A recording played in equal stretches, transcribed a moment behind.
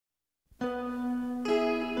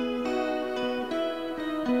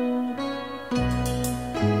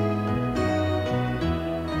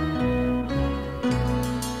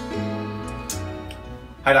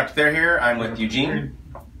Hi, Dr. Thayer here. I'm with Eugene.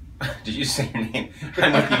 Did you say your name?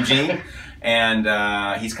 I'm with Eugene,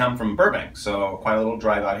 and he's come from Burbank, so quite a little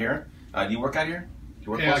drive out here. Do you work out here? Do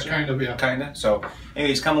you work yeah, closer? kind of, yeah. Kind of. So,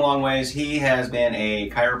 anyway, he's come a long ways. He has been a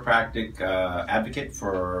chiropractic advocate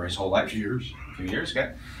for his whole life. A few years,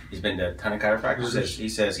 okay. He's been to a ton of chiropractors. He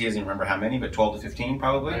says he doesn't even remember how many, but 12 to 15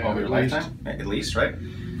 probably over your lifetime, at least, right?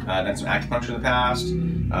 Done some acupuncture in the past,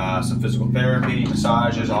 some physical therapy,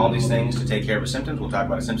 massages, all these things to take care of his symptoms. We'll talk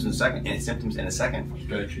about his symptoms in a second.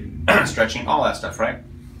 Stretching. Stretching, all that stuff, right?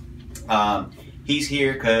 He's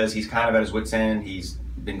here because he's kind of at his wit's end. He's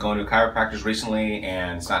been going to chiropractors recently,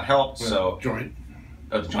 and it's not helped. So joint.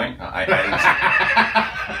 Oh, the joint.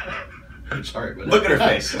 Sorry, but look at her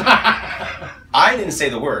face. I didn't say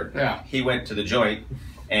the word. Yeah. He went to the joint,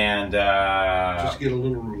 and just get a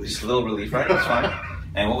little relief. Just a little relief, right? That's fine.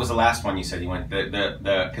 And what was the last one you said you went?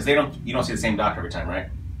 Because you don't see the same doctor every time, right?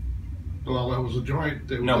 Well, that was a joint.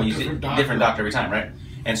 No, you see different doctor every time, right?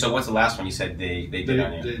 And so what's the last one you said they did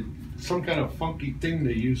on you? Some kind of funky thing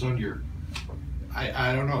they use on your.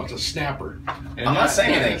 I don't know. It's a snapper. And I'm not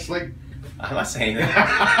saying anything. It's like. I'm not saying anything.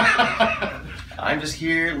 I'm just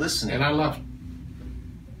here listening. And I left.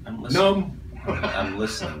 I'm listening. Numb. I'm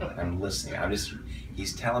listening. I'm listening.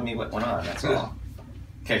 He's telling me what went on. That's all.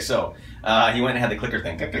 Okay, so he went and had the clicker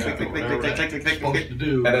thing. Click, click, click, click, click, click, click, click, click, supposed to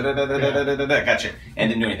do. Gotcha. And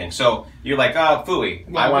didn't do anything. So you're like, oh, phooey.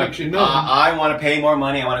 Well, I want to pay more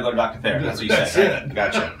money. I want to go to Dr. Thayer. That's what you said. It.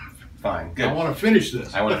 Gotcha. Fine. Good. I want to finish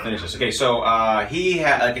this. I want to finish this. Okay, so like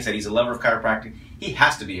I said, he's a lover of chiropractic. He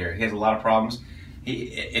has to be here. He has a lot of problems.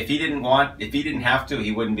 If he didn't have to,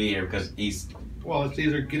 he wouldn't be here because he's. Well, it's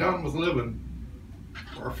either get on with living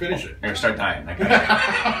or finish it. Or start dying.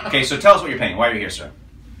 Okay, so tell us what you're paying. Why are you here, sir?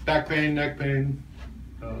 Back pain, neck pain,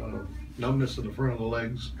 numbness in the front of the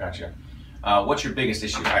legs. Gotcha. What's your biggest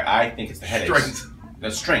issue? I think it's the headaches. Strength. The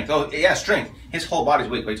strength. Oh, yeah, strength. His whole body's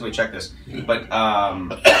weak. Wait till we check this. But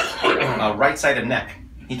right side of neck.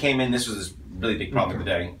 He came in. This was his really big problem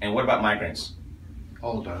today. And what about migraines?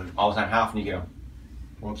 All the time. All the time. How often do you get them?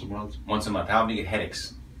 Once a month. Once a month. How often do you get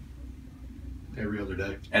headaches? Every other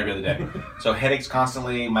day. Every other day. So headaches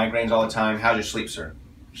constantly, migraines all the time. How's your sleep, sir?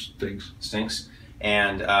 Stinks. Stinks.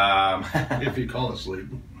 And if you call it sleep.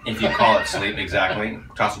 If you call it sleep, exactly.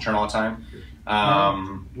 Toss and turn all the time.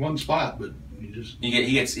 One spot, but you just.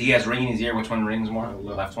 He has ringing in his ear. Which one rings more?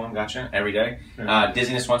 Left one. Gotcha. Every day.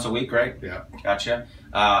 Dizziness once a week, right? Yeah. Gotcha.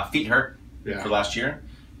 Feet hurt. Yeah. For last year.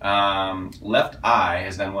 Left eye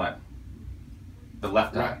has done what? The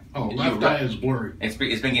left eye. Oh, left eye is blurry. It's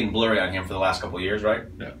been getting blurry on him for the last couple of years, right?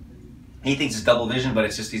 Yeah. He thinks it's double vision, but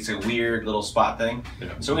it's a weird little spot thing.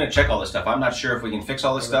 Yeah. So we're gonna check all this stuff. I'm not sure if we can fix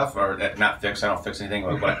all this stuff or not fix. I don't fix anything.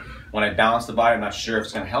 But when I balance the body, I'm not sure if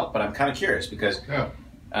it's gonna help. But I'm kind of curious because he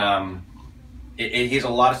has a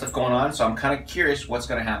lot of stuff going on. So I'm kind of curious what's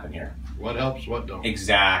gonna happen here. What helps? What don't?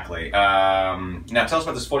 Exactly. Now tell us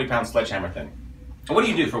about this 40-pound sledgehammer thing. And what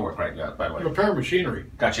do you do for work, right? By the way. Repair machinery.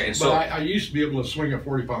 Gotcha. And so I used to be able to swing a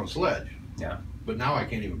 40-pound sledge. Yeah. But now I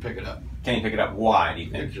can't even pick it up. Can't you pick it up? Why, do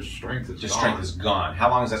you think? It's just strength is gone. Strength is gone. How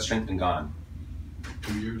long has that strength been gone?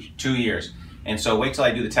 2 years. 2 years. And so wait till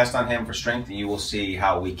I do the test on him for strength and you will see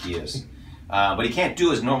how weak he is. But he can't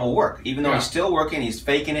do his normal work. Even though he's still working, he's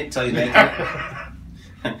faking it until he's making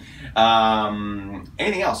it.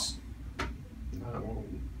 Anything else? No.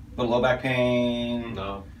 But low back pain?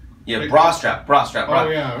 No. Yeah, bra strap. Oh,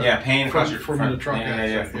 yeah. Yeah, pain from the truck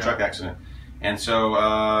accident. From truck accident. And so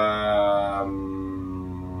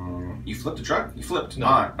you flipped the truck? You flipped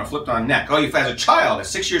on neck. Oh, as a child, at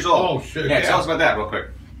 6 years old. Oh, shit. Yeah, tell us about that real quick.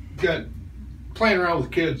 Got playing around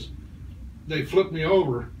with kids. They flipped me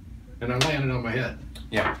over, and I landed on my head.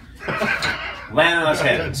 Yeah. Landed on his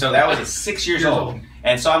head. So that was at 6 years old.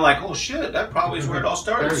 And so I'm like, oh shit, that probably is where it all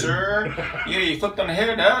started, sir. Yeah, you flipped on the head,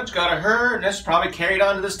 it's gotta hurt, and this probably carried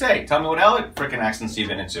on to this day. Tell me what other freaking accidents you've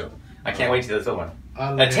been into. I can't wait to see this other one.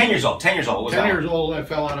 10 years old. 10 years old. What was 10 that years old, I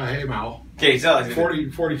fell out of hay mow. Okay, so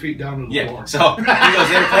 40 feet down to the floor. So he goes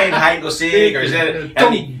in playing hide and go seek, or is it?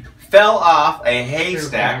 And he fell off a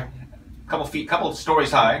haystack, couple stories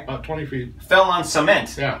high. About 20 feet. Fell on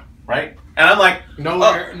cement. Yeah. Right? And I'm like,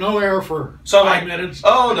 no air for so 5 minutes.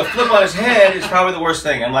 Oh, the flip on his head is probably the worst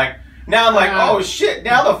thing. I'm like, oh shit!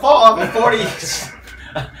 Now the fall off a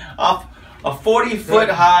 40-foot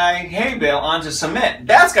high hay bale onto cement.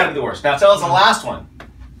 That's got to be the worst. Now tell us the last one.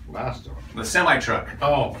 Last one. The semi truck.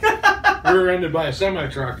 Oh, rear-ended by a semi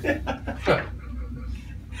truck.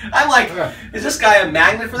 I'm like, is this guy a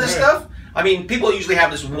magnet for this stuff? I mean, people usually have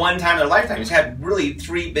this one time in their lifetime. He's had really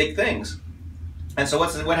 3 big things. And so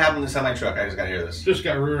what happened to the semi truck? I just got to hear this. Just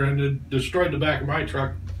got rear-ended, destroyed the back of my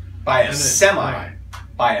truck. By a semi.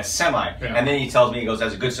 by a semi. Yeah. And then he tells me, he goes,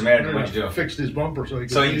 as a good Samaritan, what'd you do? Fixed his bumper so he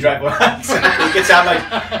could he drive he gets out like,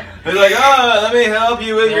 he's like, oh, let me help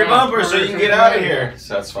you with your bumper so you can get out of here.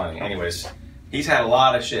 So that's funny. Anyways, he's had a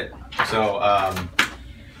lot of shit. So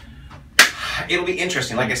it'll be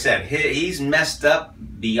interesting. Like I said, he's messed up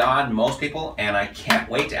beyond most people, and I can't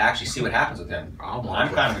wait to actually see what happens with him.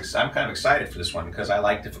 I'm kind of excited for this one because I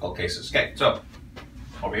like difficult cases. Okay, so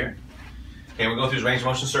over here. Okay, we'll go through his range of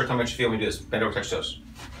motion. Sir, tell me what you feel when you do this. Bend over, touch toes.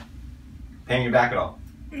 Pain your back at all?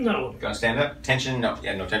 No. Gonna stand up? Tension? No.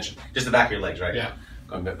 Yeah, no tension. Just the back of your legs, right? Yeah.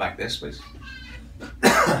 Going a bit like this, please.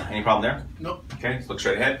 Any problem there? Nope. Okay, look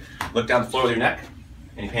straight ahead. Look down the floor with your neck.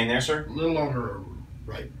 Any pain there, sir? A little on her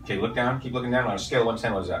right. Okay, look down. Keep looking down. On a scale of 1 to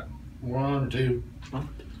 10, what is that? 1 or 2. Huh?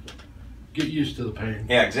 Get used to the pain.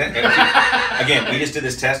 Yeah, exactly. Again, we just did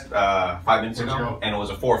this test 5 minutes ago, and it was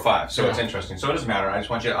a 4 or 5, so it's interesting. So it doesn't matter. I just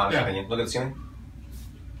want you to honest opinion. Look at the ceiling.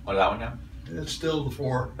 What, that one now? It's still the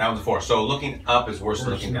 4. That one's a 4. So looking up is worse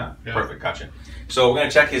than looking down. Yeah. Perfect, gotcha. So we're going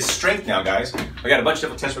to check his strength now, guys. We got a bunch of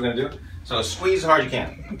different tests we're going to do. So squeeze as hard as you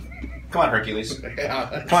can. Come on, Hercules.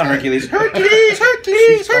 Yeah. Come on, Hercules. Hercules,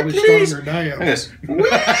 Hercules, Hercules. Look at this.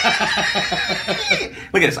 Look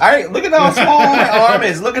at this. All right, look at how small my arm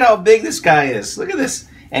is. Look at how big this guy is. Look at this.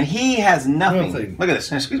 And he has nothing. Look at this.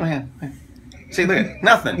 Squeeze my hand. See, look at it.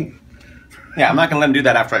 Nothing. Yeah, I'm not going to let him do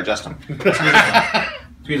that after I adjust him.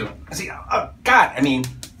 Squeeze him. See, oh, God, I mean,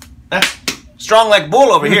 that's strong like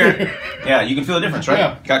bull over here. Yeah, you can feel the difference, right?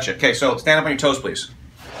 Yeah. Gotcha. Okay, so stand up on your toes, please.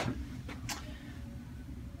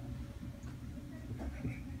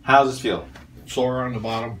 How does this feel? Sore on the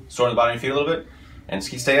bottom. Sore on the bottom of your feet a little bit? And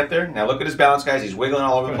he stay up there. Now look at his balance, guys. He's wiggling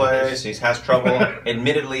all over the place. He has trouble.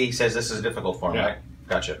 Admittedly, he says this is difficult for him, right?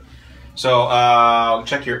 Gotcha. So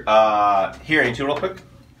check your hearing too real quick.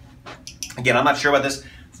 Again, I'm not sure about this.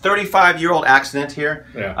 35-year-old accident here.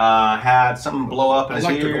 Yeah. Had something blow up in his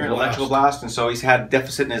ear, blast. electrical blast, and so he's had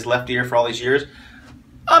deficit in his left ear for all these years.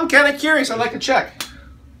 I'm kind of curious. I'd like to check.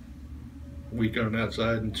 Weak on that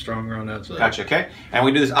side and stronger on that side. Gotcha, okay. And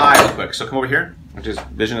we do this eye real quick. So come over here, which is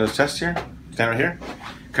vision of this test here. Stand right here.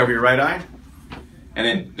 Cover your right eye. And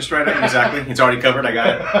then just right eye, exactly. It's already covered, I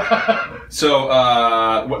got it. So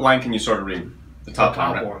what line can you sort of read? The top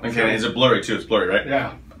line, right? Okay, is it blurry too? It's blurry, right?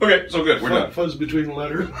 Yeah. Okay, so good, we're done. Fuzz between the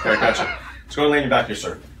letters. Okay, gotcha. Let's go and lay on your back here,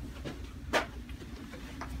 sir.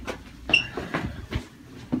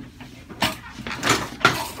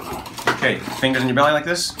 Okay, fingers in your belly like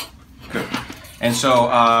this. Good. And so,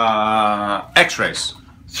 x-rays.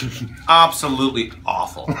 Absolutely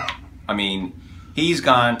awful. I mean, he's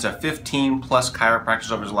gone to 15 plus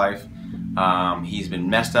chiropractors over his life. He's been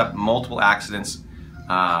messed up, multiple accidents.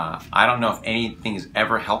 I don't know if anything has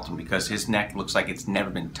ever helped him because his neck looks like it's never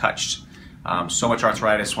been touched. So much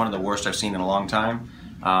arthritis, one of the worst I've seen in a long time.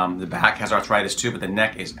 The back has arthritis too, but the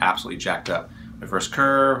neck is absolutely jacked up. Reverse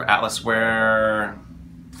curve, atlas wear,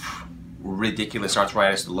 ridiculous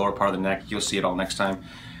arthritis, the lower part of the neck. You'll see it all next time.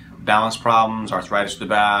 Balance problems, arthritis to the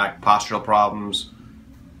back, postural problems.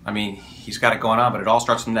 I mean, he's got it going on, but it all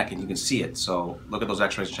starts in the neck and you can see it. So look at those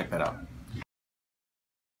x-rays and check that out.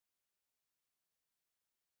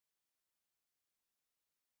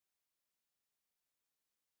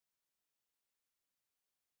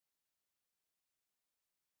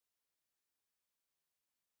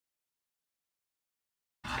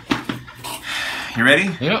 You ready?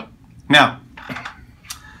 Yep. Now,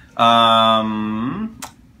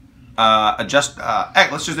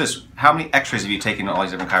 let's do this. How many x-rays have you taken to all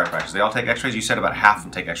these different chiropractors? They all take x-rays? You said about half of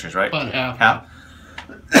them take x-rays, right? About half. Half?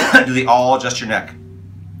 Do they all adjust your neck?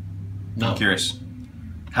 No. I'm curious.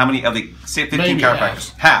 How many of the, say 15 Maybe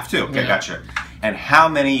chiropractors? Half, too? Okay, yeah. Gotcha. And how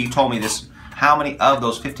many, you told me this, how many of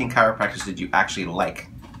those 15 chiropractors did you actually like?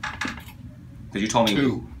 Because you told me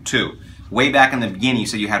 2. 2. Way back in the beginning, you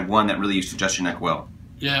said you had one that really used to adjust your neck well.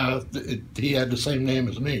 Yeah, he had the same name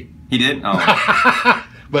as me. He did? Oh.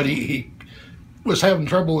 But he was having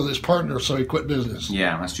trouble with his partner, so he quit business.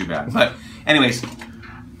 Yeah, that's too bad. But anyways,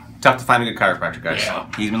 tough to find a good chiropractor, guys. Yeah.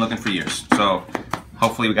 He's been looking for years. So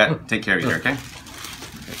hopefully we got to take care of you here, okay?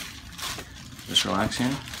 Just relax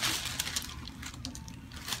here.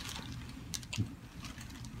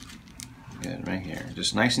 Good, right here.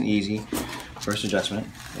 Just nice and easy. First adjustment.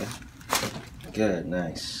 Yeah. Good,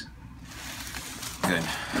 nice. Good.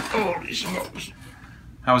 Holy smokes.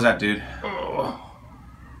 How was that, dude? Oh.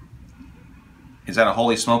 Is that a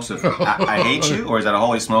holy smokes of I hate you? Or is that a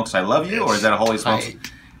holy smokes I love you? Or is that a holy smokes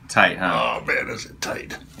tight, huh? Oh man, is it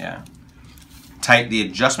tight. Yeah. Tight, the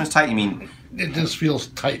adjustment's tight? You mean? It just feels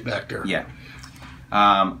tight back there. Yeah.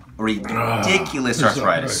 Ridiculous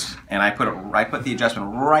arthritis, and I put the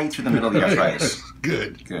adjustment right through the middle of the arthritis.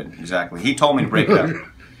 Good. Good, exactly. He told me to break it up.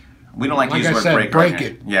 We don't like to use the word break break right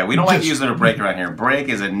it. here. Yeah, we don't like to use the word break around here. Break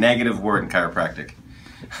is a negative word in chiropractic.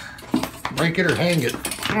 Break it or hang it.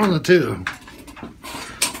 One of the two.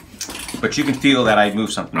 But you can feel that I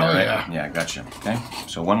moved something there, right? Yeah. Yeah, gotcha. Okay,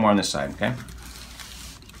 so one more on this side, okay?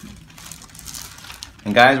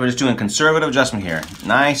 And guys, we're just doing conservative adjustment here.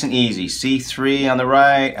 Nice and easy. C3 on the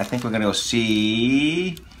right. I think we're gonna go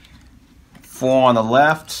C4 on the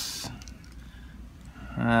left.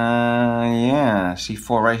 Yeah,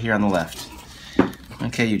 C4 right here on the left.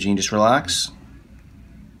 Okay, Eugene, just relax.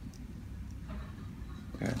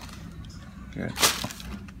 Good, good,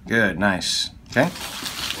 good, nice. Okay,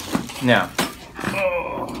 now,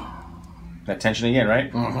 that tension again,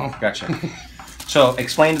 right? Uh-huh. Gotcha. So,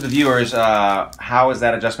 explain to the viewers, how is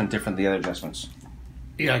that adjustment different than the other adjustments?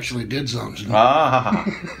 He actually did something. Ah,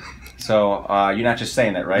 so you're not just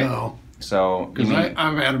saying that, right? No. So, Because I've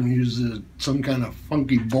had him use some kind of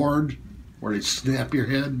funky board where they snap your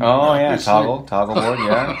head. oh yeah, toggle board,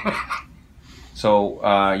 yeah.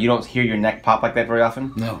 So you don't hear your neck pop like that very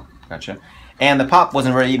often? No. Gotcha. And the pop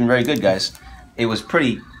wasn't even very good, guys. It was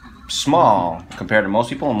pretty small compared to most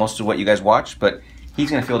people and most of what you guys watch, but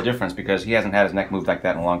he's going to feel a difference because he hasn't had his neck moved like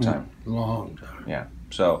that in a long time. Long time. Yeah.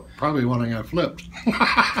 So probably when I got flipped.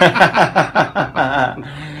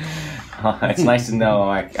 It's nice to know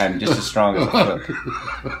I'm just as strong as a flip.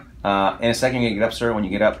 In a second, you're going to get up, sir. When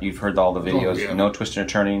you get up, you've heard all the videos. Oh, yeah. No twisting or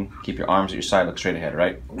turning. Keep your arms at your side. Look straight ahead,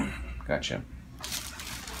 right? Gotcha.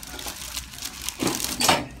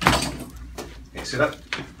 Okay, sit up.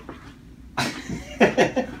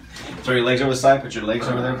 Throw your legs over the side. Put your legs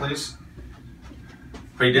over there, please.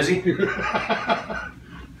 Pretty dizzy?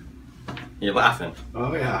 You're laughing.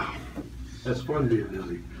 Oh, yeah. That's fun being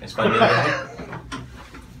dizzy. It's fun being dizzy?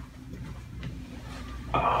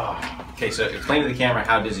 Oh. Okay, so explain to the camera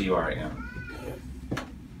how dizzy you are right now.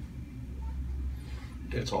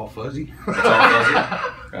 It's all fuzzy. It's all fuzzy?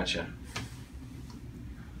 Gotcha.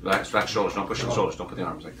 Relax the shoulders. Don't push the shoulders. Don't put the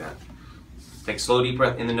arms like that. Take a slow, deep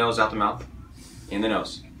breath in the nose, out the mouth. In the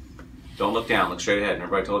nose. Don't look down. Look straight ahead.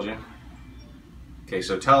 Remember I told you? Okay,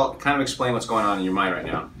 so kind of explain what's going on in your mind right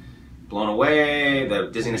now. Blown away, the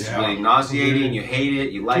dizziness is really nauseating, you hate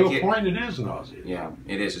it, you like it. To a point it is nauseating. Yeah,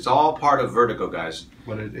 it is. It's all part of vertigo, guys.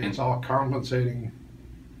 But it's all compensating.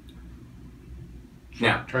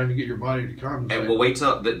 Now, trying to get your body to compensate. And we'll wait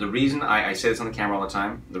till, the reason, I say this on the camera all the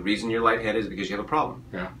time, the reason you're lightheaded is because you have a problem.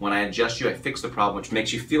 Yeah. When I adjust you, I fix the problem, which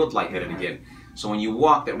makes you feel lightheaded again. So when you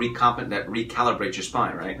walk, that recalibrates your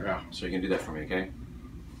spine, right? Yeah. So you're going to do that for me, okay?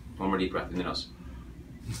 One more deep breath in the nose.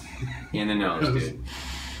 In the nose, dude.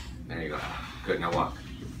 There you go. Good, now walk.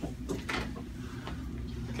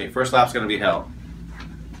 Okay, first lap's gonna be hell.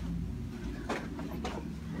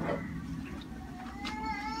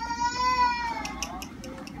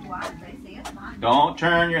 Don't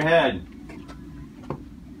turn your head.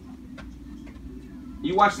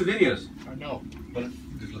 You watch the videos. I know, but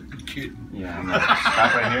it's like a kid. Yeah, I know.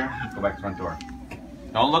 Stop right here. Go back to the front door.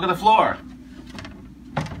 Don't look at the floor.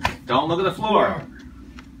 Don't look at the floor.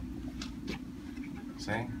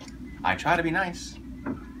 See? I try to be nice.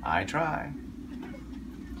 I try.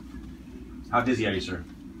 How dizzy are you, sir?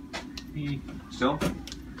 Still?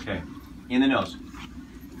 Okay. In the nose.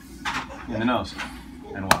 In the nose.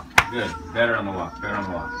 And walk. Good. Better on the walk. Better on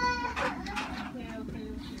the walk.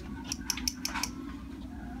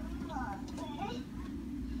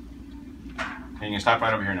 Okay, you can stop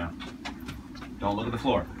right over here now. Don't look at the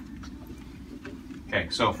floor. Okay,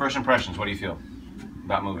 so first impressions, what do you feel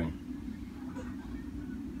about moving?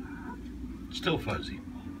 Still fuzzy.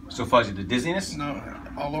 Still fuzzy. The dizziness? No,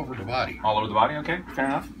 all over the body. All over the body? Okay, fair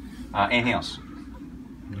enough. Anything else?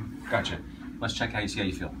 Gotcha. Let's check see how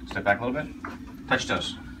you feel. Step back a little bit. Touch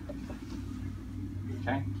toes.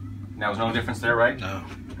 Okay. Now there's no difference there, right? No.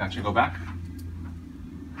 Gotcha. Go back.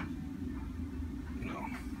 No.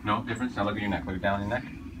 No difference? Now look at your neck. Look down your neck.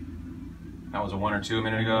 That was a 1 or 2 a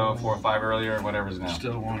minute ago, 4 or 5 earlier, whatever it is now.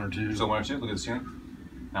 Still 1 or 2. Still 1 or 2? Look at the ceiling.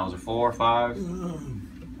 That was a 4 or 5.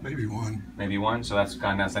 Maybe 1. Maybe 1, so that's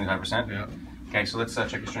gone down 75%? Yeah. Okay, so let's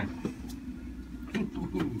check your strength.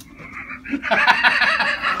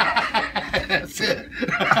 That's it.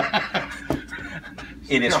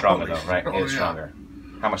 It is stronger though, right? Oh, It is stronger.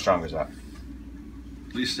 How much stronger is that?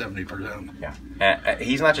 At least 70%. Yeah.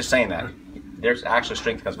 He's not just saying that. There's actual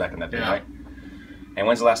strength comes back in that thing, right? And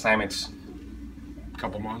when's the last time it's? A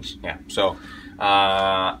couple months. Yeah. So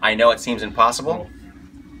I know it seems impossible,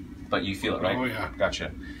 but you feel it, right? Oh yeah.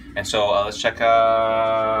 Gotcha. And so let's check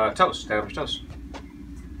toes. Stand up your toes.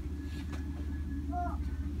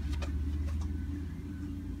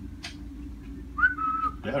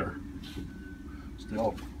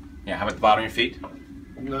 No. Yeah, how about the bottom of your feet?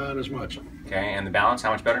 Not as much. Okay, and the balance,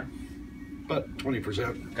 how much better? But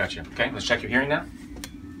 20%. Gotcha. Okay, let's check your hearing now.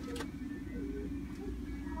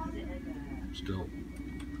 Still.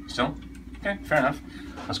 Still? Okay, fair enough.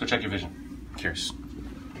 Let's go check your vision. Curious.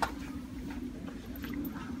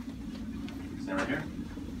 Stand right here.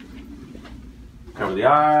 Cover the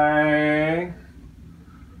eye.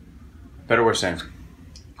 Better or worse, Sam?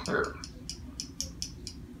 Clear.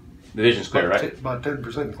 The vision's clear, right? About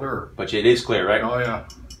 10% clearer. But it is clear, right? Oh, yeah.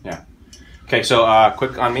 Yeah. Okay, so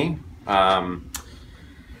quick on me.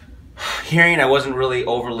 Hearing, I wasn't really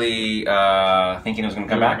overly thinking it was going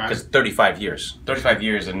to come back because 35 years. 35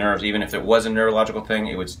 years of nerves, even if it was a neurological thing,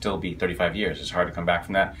 it would still be 35 years. It's hard to come back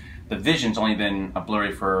from that. The vision's only been a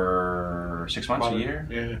blurry for 6 months, a year?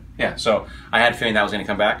 Yeah. Yeah, so I had a feeling that was going to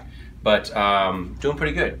come back, but doing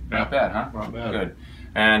pretty good. Yeah. Not bad, huh? Not bad. Good.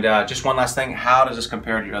 And just one last thing, how does this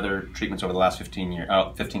compare to your other treatments over the last 15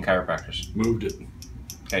 chiropractors? Moved it.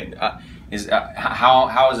 Okay,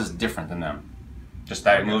 how is this different than them? Just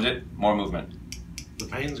that I moved it, more movement. The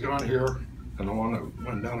pain's gone here, and the one that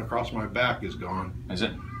went down across my back is gone. Is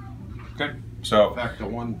it? Good. So, in fact, the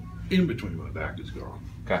one in between my back is gone.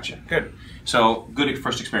 Gotcha. Good. So, good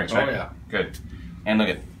first experience, right? Oh, yeah. Good. And look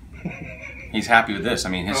at, he's happy with this. I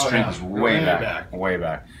mean, his strength is way back. Way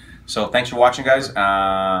back. So, thanks for watching, guys. See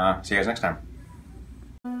you guys next time.